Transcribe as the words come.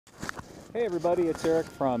Hey everybody, it's Eric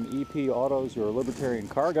from EP Autos, your libertarian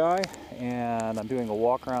car guy, and I'm doing a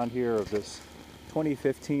walk around here of this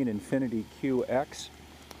 2015 Infiniti QX.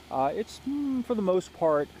 It's for the most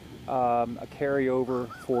part a carryover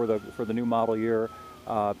for the new model year.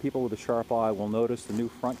 People with a sharp eye will notice the new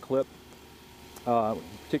front clip, in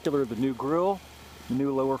particular the new grille, the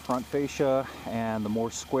new lower front fascia, and the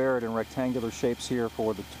more squared and rectangular shapes here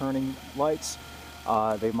for the turning lights.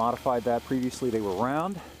 They modified that. Previously they were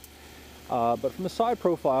round. But from the side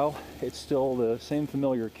profile, it's still the same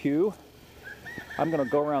familiar Q. I'm going to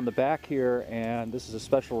go around the back here, and this is a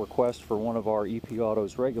special request for one of our EP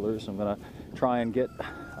Autos regulars. I'm going to try and get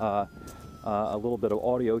a little bit of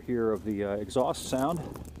audio here of the exhaust sound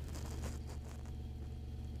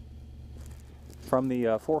from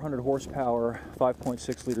the 400 horsepower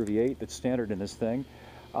 5.6 liter V8 that's standard in this thing.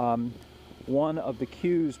 One of the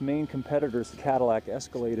Q's main competitors, the Cadillac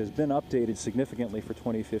Escalade, has been updated significantly for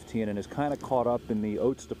 2015 and is kind of caught up in the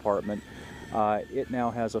oats department. It now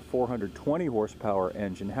has a 420 horsepower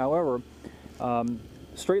engine. However,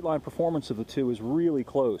 straight line performance of the two is really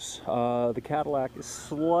close. The Cadillac is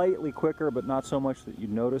slightly quicker, but not so much that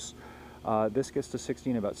you'd notice. This gets to 60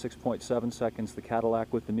 in about 6.7 seconds. The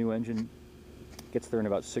Cadillac with the new engine gets there in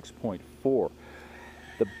about 6.4.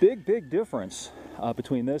 The big difference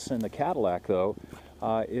between this and the Cadillac, though,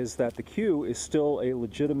 is that the Q is still a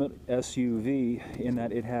legitimate SUV in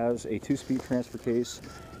that it has a 2-speed transfer case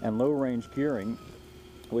and low-range gearing,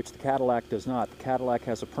 which the Cadillac does not. The Cadillac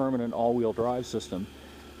has a permanent all-wheel drive system,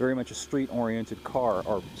 very much a street-oriented car,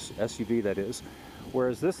 or SUV that is,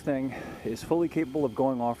 whereas this thing is fully capable of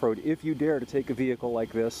going off-road if you dare to take a vehicle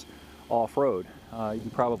like this off-road. You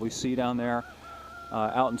can probably see down there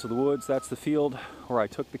out into the woods. That's the field where I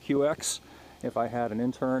took the QX. If I had an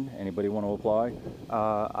intern, anybody want to apply,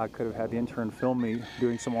 I could have had the intern film me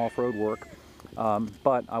doing some off-road work,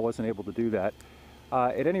 but I wasn't able to do that.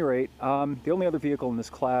 At any rate, the only other vehicle in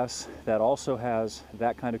this class that also has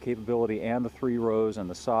that kind of capability and the 3 rows and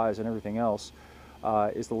the size and everything else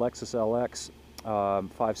is the Lexus LX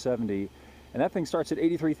 570, and that thing starts at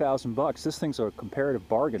 83,000 bucks. This thing's a comparative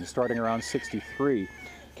bargain, starting around 63.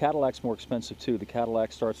 Cadillac's more expensive too. The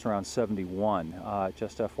Cadillac starts around 71,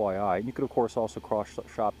 just FYI. And you could of course also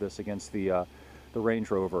cross-shop this against the Range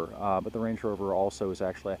Rover, but the Range Rover also is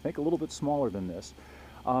actually, I think, a little bit smaller than this.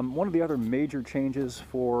 One of the other major changes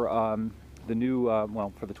for the new,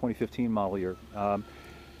 for the 2015 model year,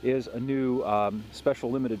 is a new special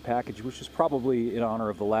limited package, which is probably in honor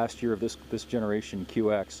of the last year of this generation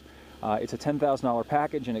QX. It's a $10,000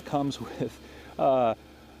 package, and it comes with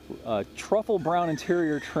truffle brown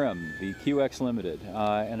interior trim, the QX Limited,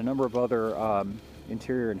 and a number of other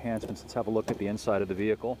interior enhancements. Let's have a look at the inside of the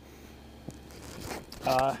vehicle.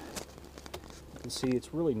 You can see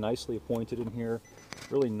it's really nicely appointed in here,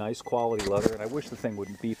 really nice quality leather, and I wish the thing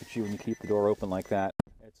wouldn't beep at you when you keep the door open like that.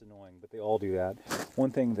 It's annoying, but they all do that.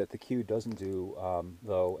 One thing that the Q doesn't do,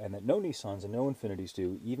 though, and that no Nissans and no Infinitis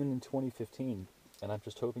do, even in 2015, and I'm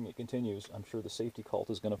just hoping it continues. I'm sure the safety cult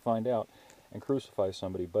is going to find out and crucify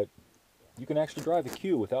somebody, but you can actually drive a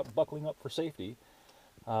Q without buckling up for safety,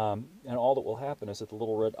 and all that will happen is that the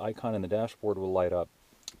little red icon in the dashboard will light up.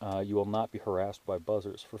 You will not be harassed by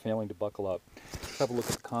buzzers for failing to buckle up. Let's have a look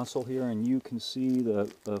at the console here, and you can see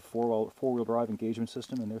the four-wheel drive engagement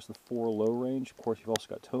system, and there's the 4 low range. Of course, you've also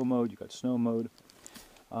got tow mode, you've got snow mode.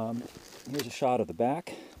 Here's a shot of the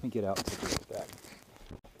back. Let me get out and take a look at the back.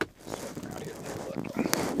 Around here, take a look.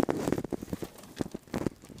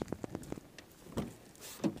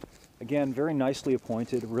 Again, very nicely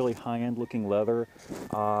appointed, really high-end looking leather.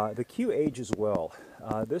 The Q ages well.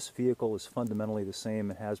 This vehicle is fundamentally the same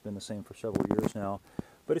and has been the same for several years now,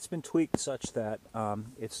 but it's been tweaked such that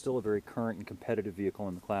it's still a very current and competitive vehicle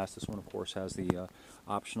in the class. This one, of course, has the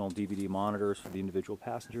optional DVD monitors for the individual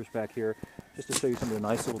passengers back here. Just to show you some of the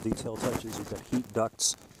nice little detail touches, you've got heat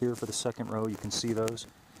ducts here for the second row. You can see those,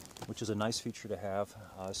 which is a nice feature to have,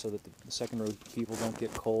 so that the second row people don't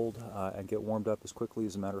get cold and get warmed up as quickly,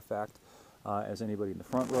 as a matter of fact, as anybody in the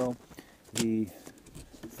front row. The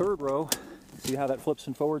third row, see how that flips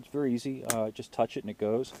and forwards? Very easy. Just touch it and it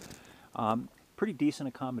goes. Pretty decent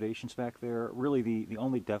accommodations back there. Really the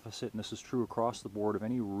only deficit, and this is true across the board of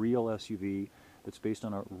any real SUV that's based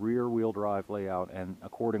on a rear-wheel drive layout and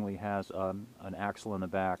accordingly has an axle in the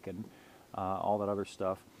back and all that other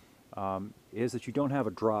stuff, is that you don't have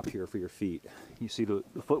a drop here for your feet. You see the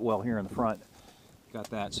footwell here in the front. Got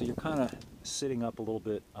that. So you're kind of sitting up a little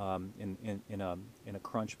bit in a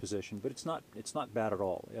crunch position, but it's not bad at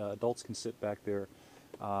all. Adults can sit back there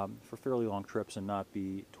for fairly long trips and not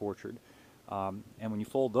be tortured. And when you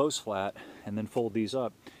fold those flat and then fold these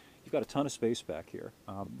up, you've you've got a ton of space back here.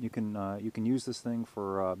 You can use this thing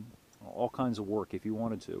for all kinds of work if you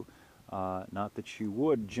wanted to. Not that you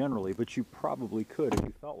would generally, but you probably could if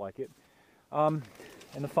you felt like it. And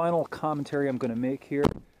the final commentary I'm going to make here,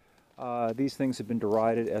 these things have been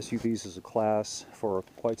derided, SUVs as a class, for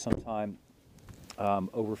quite some time.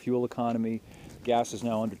 Over fuel economy, gas is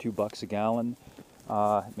now under $2 a gallon.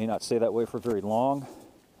 It may not stay that way for very long,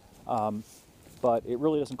 but it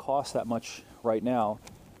really doesn't cost that much right now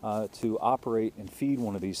to operate and feed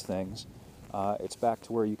one of these things. It's back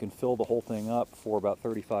to where you can fill the whole thing up for about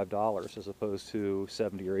 $35 as opposed to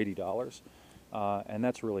 $70 or $80, and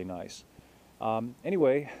that's really nice.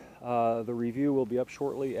 Anyway, the review will be up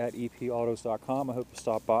shortly at epautos.com. I hope you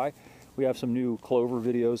stop by. We have some new Clover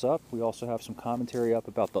videos up. We also have some commentary up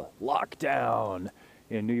about the lockdown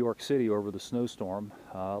in New York City over the snowstorm.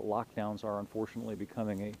 Lockdowns are unfortunately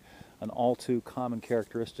becoming an all too common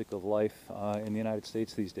characteristic of life in the United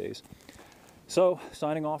States these days. So,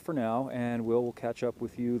 signing off for now, and we'll catch up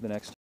with you the next time.